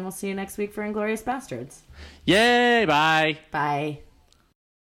love you, and we'll see you next week for Inglourious Bastards. Yay! Bye! Bye.